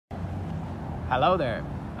Hello there.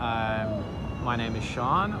 My name is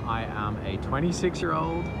Sean. I am a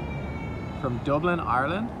 26-year-old from Dublin,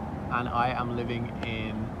 Ireland, and I am living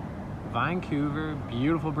in Vancouver,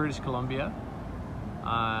 beautiful British Columbia.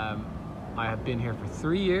 I have been here for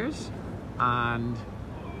 3 years and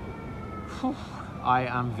I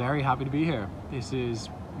am very happy to be here. This is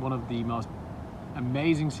one of the most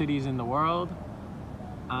amazing cities in the world,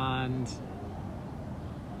 and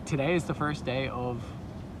today is the first day of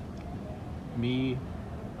me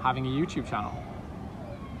having a YouTube channel.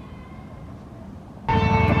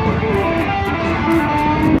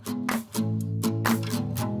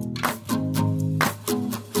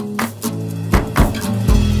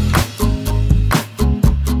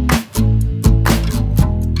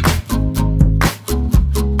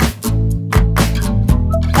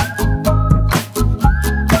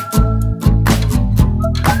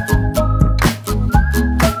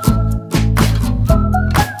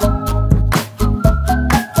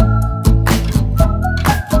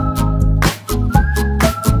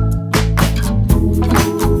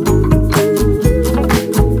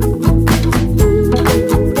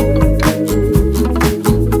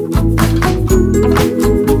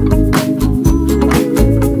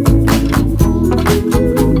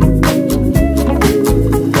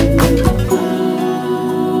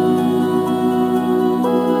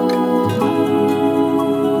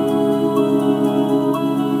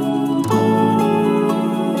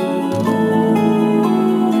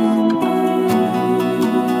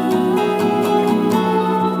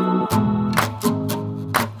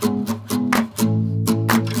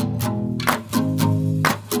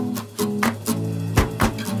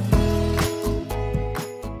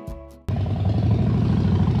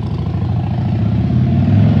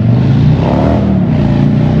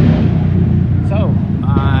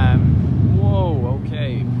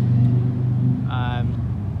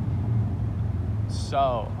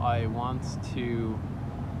 So I want to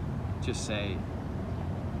just say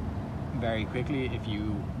very quickly,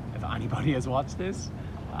 if anybody has watched this,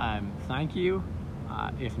 thank you.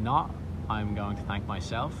 If not, I'm going to thank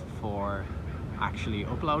myself for actually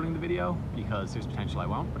uploading the video, because there's potential I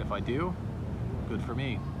won't, but if I do, good for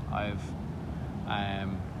me. I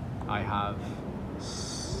have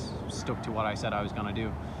stuck to what I said I was going to do.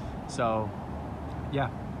 So yeah,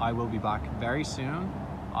 I will be back very soon.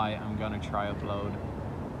 I am going to try upload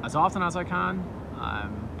as often as I can,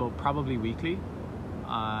 but probably weekly,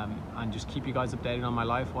 and just keep you guys updated on my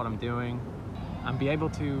life, what I'm doing, and be able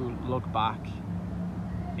to look back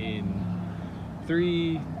in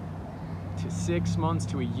 3 to 6 months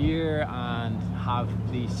to a year and have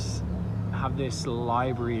this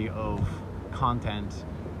library of content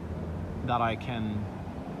that I can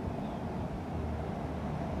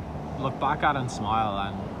look back at and smile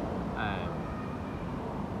and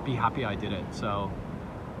be happy I did it. So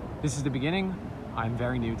this is the beginning. I'm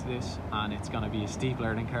very new to this and it's going to be a steep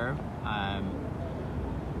learning curve,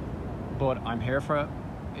 but I'm here for it.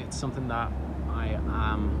 It's something that I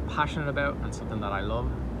am passionate about and something that I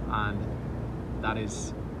love, and that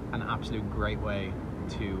is an absolute great way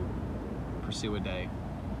to pursue a day.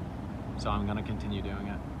 So I'm going to continue doing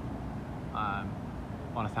it. I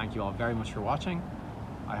want to thank you all very much for watching.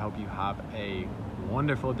 I hope you have a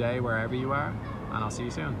wonderful day wherever you are, and I'll see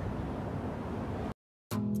you soon.